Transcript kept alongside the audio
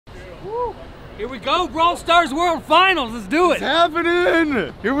Woo. Here we go, Brawl Stars World Finals. Let's do it. It's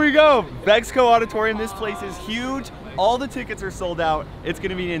happening. Here we go. Vexco Auditorium. This place is huge. All the tickets are sold out. It's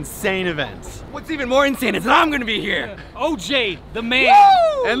gonna be an insane event. What's even more insane is that I'm gonna be here. OJ, the man.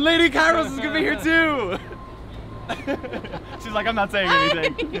 Woo! And Lady Kairos is gonna be here too. She's like, I'm not saying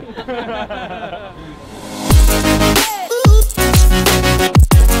anything.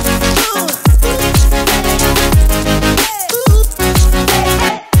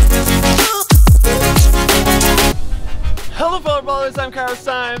 Hello fellow brawlers, I'm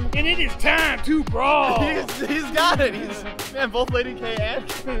KairosTime. And it is time to brawl. He's got it. Man, both Lady K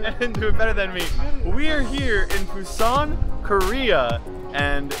and do it better than me. We are here in Busan, Korea,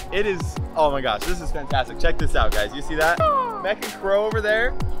 and it is, oh my gosh, this is fantastic. Check this out, guys. You see that? Mecha Crow over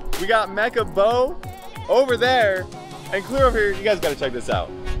there. We got Mecha Bo over there. And clear over here, you guys gotta check this out.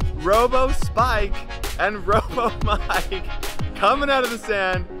 Robo Spike and Robo Mike coming out of the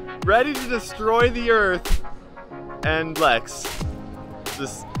sand, ready to destroy the earth. And Lex,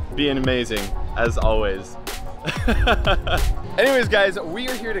 just being amazing, as always. Anyways, guys, we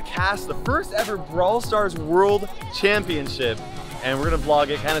are here to cast the first ever Brawl Stars World Championship. And we're gonna vlog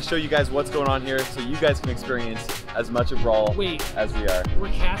it, kind of show you guys what's going on here so you guys can experience as much of Brawl as we are. We're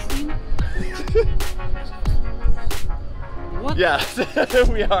casting? What? Yeah,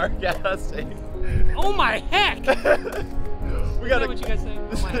 we are casting. Oh my heck! We gotta, what you guys say?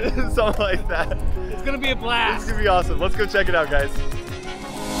 Oh my heck. Something like that. It's gonna be a blast. It's gonna be awesome. Let's go check it out, guys.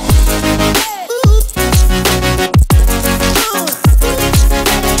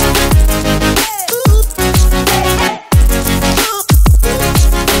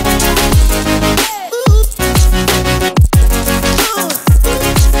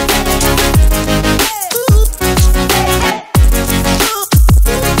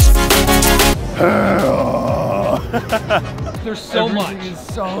 There's so much. Everything is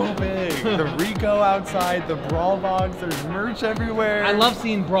so big. The Rico outside, the Brawl Box, there's merch everywhere. I love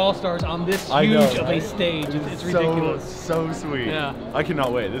seeing Brawl Stars on this huge of a stage. It's ridiculous. So sweet. Yeah. I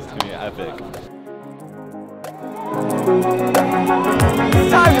cannot wait. This is gonna be epic.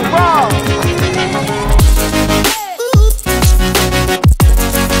 It's time to brawl!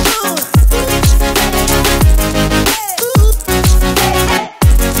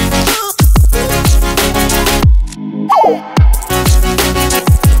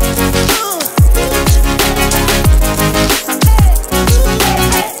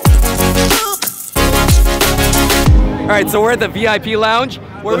 All right, so we're at the VIP Lounge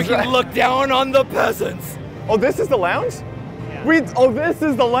where we can look down on the peasants. Oh, this is the lounge? Yeah. Oh, this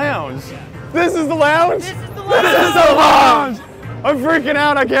is the lounge. This is the lounge? This is the lounge. This is the lounge. I'm freaking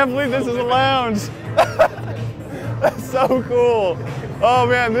out. I can't believe this is the lounge. That's so cool. Oh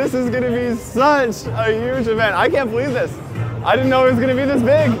man, this is gonna be such a huge event. I can't believe this. I didn't know it was gonna be this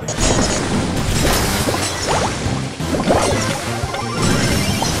big.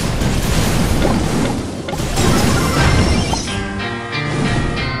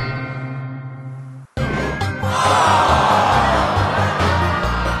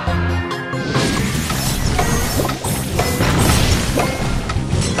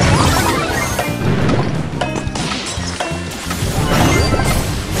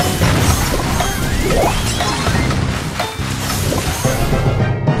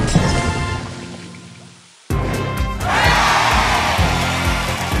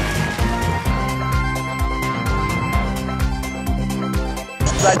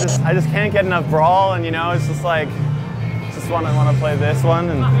 I just can't get enough Brawl, and you know, it's just like, want to play this one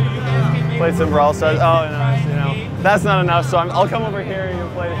and play some Brawl Stars. Oh no, you know, that's not enough. So I'll come over here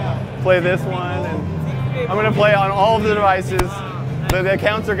and play this one, and I'm gonna play on all of the devices. The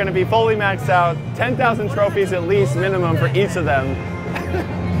accounts are gonna be fully maxed out, 10,000 trophies at least minimum for each of them.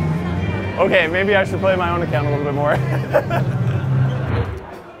 Okay, maybe I should play my own account a little bit more.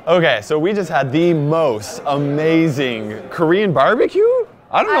 Okay, so we just had the most amazing Korean barbecue?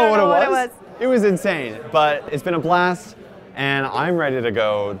 I don't know what it was. It was insane, but it's been a blast, and I'm ready to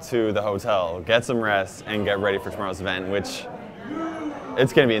go to the hotel, get some rest, and get ready for tomorrow's event, which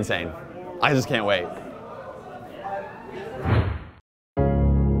it's gonna be insane. I just can't wait.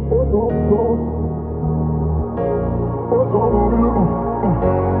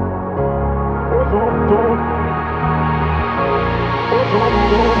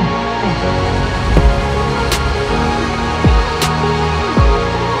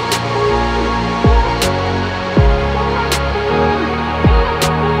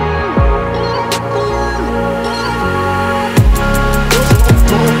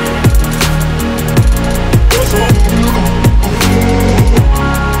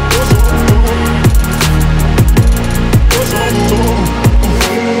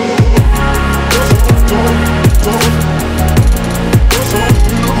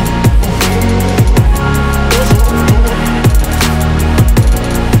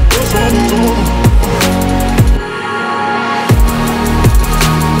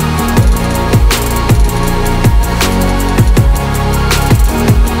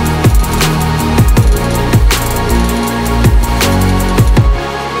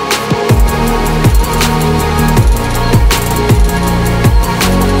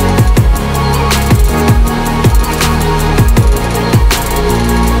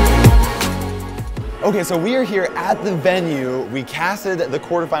 Okay, so we are here at the venue. We casted the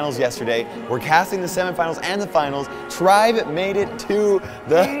quarterfinals yesterday. We're casting the semifinals and the finals. Tribe made it to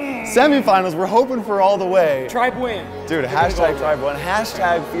the semifinals. We're hoping for all the way. Tribe win. Dude, hashtag Tribe win.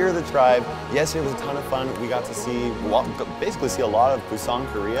 Hashtag Fear the Tribe. Yesterday was a ton of fun. We got to see, basically see a lot of Busan,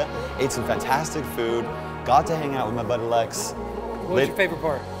 Korea. Ate some fantastic food. Got to hang out with my buddy Lex. What was your favorite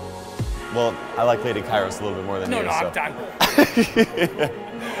part? Well, I like Lady Kairos a little bit more than you. No, so. I'm done.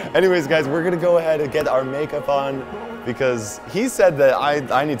 Anyways, guys, we're gonna go ahead and get our makeup on because he said that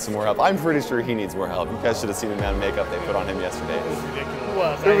I need some more help. I'm pretty sure he needs more help. You guys should have seen the amount of makeup they put on him yesterday. It was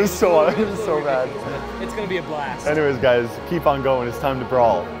ridiculous. It was so bad. It's gonna be a blast. Anyways, guys, keep on going. It's time to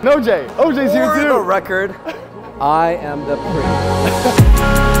brawl. OJ's here too. For the record, I am the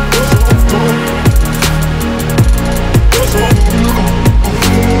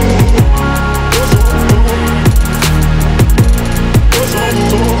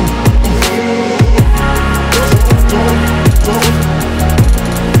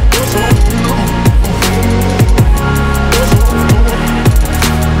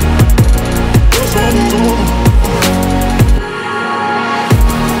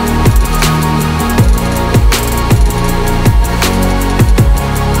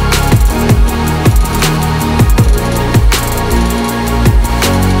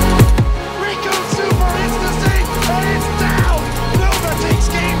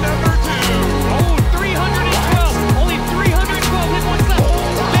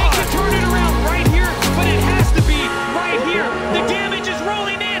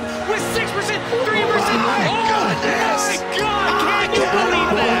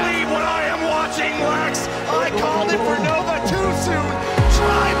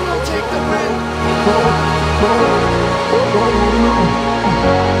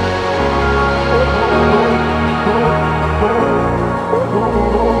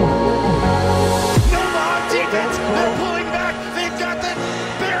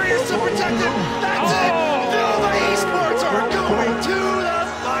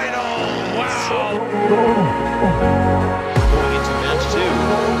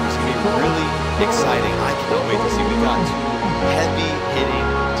exciting. I cannot wait to see. We got two heavy-hitting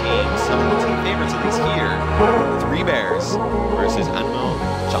teams, some of the team favorites at least here. Three Bears versus Animal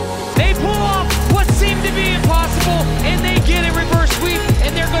Jump. They pull off what seemed to be impossible, and they get a reverse sweep,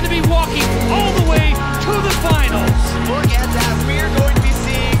 and they're going to be walking all the way to the finals. Look at that. We are going to be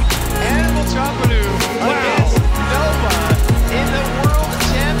seeing Animal Jump against Nova in the World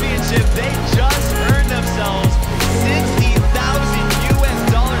Championship. They just earned themselves $60,000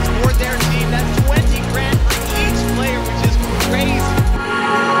 for their team. That's 20 grand for each player, which is crazy.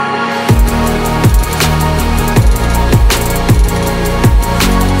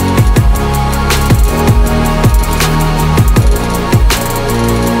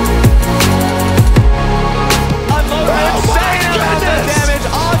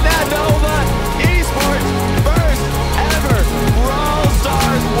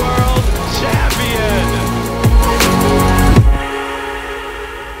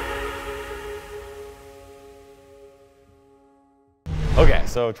 Okay,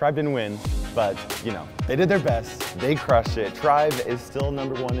 so Tribe didn't win, but you know, they did their best. They crushed it. Tribe is still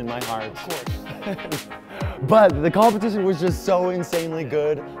 #1 in my heart. Of course. But the competition was just so insanely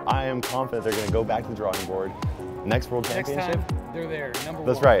good. I am confident they're gonna go back to the drawing board. Next World Championship. Next time, they're there, #1.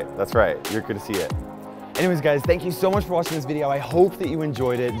 That's right. You're good to see it. Anyways, guys, thank you so much for watching this video. I hope that you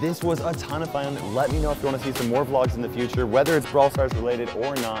enjoyed it. This was a ton of fun. Let me know if you want to see some more vlogs in the future, whether it's Brawl Stars related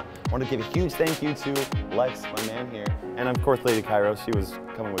or not. I want to give a huge thank you to Lex, my man here, and of course Lady Kairos. She was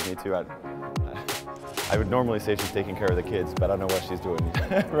coming with me too. I would normally say she's taking care of the kids, but I don't know what she's doing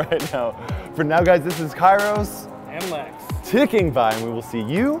right now. For now, guys, this is Kairos and Lex ticking by, and we will see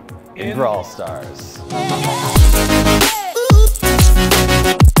you in Brawl Stars.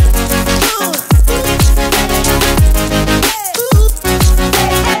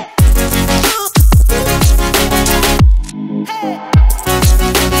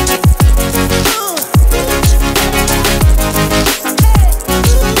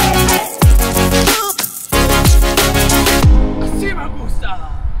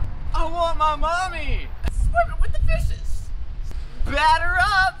 Batter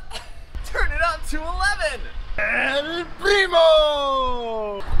up! Turn it up to 11! El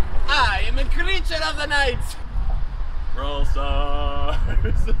Primo! I am a creature of the night! Brawl Stars!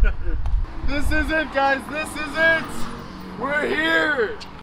 This is it, guys! This is it! We're here!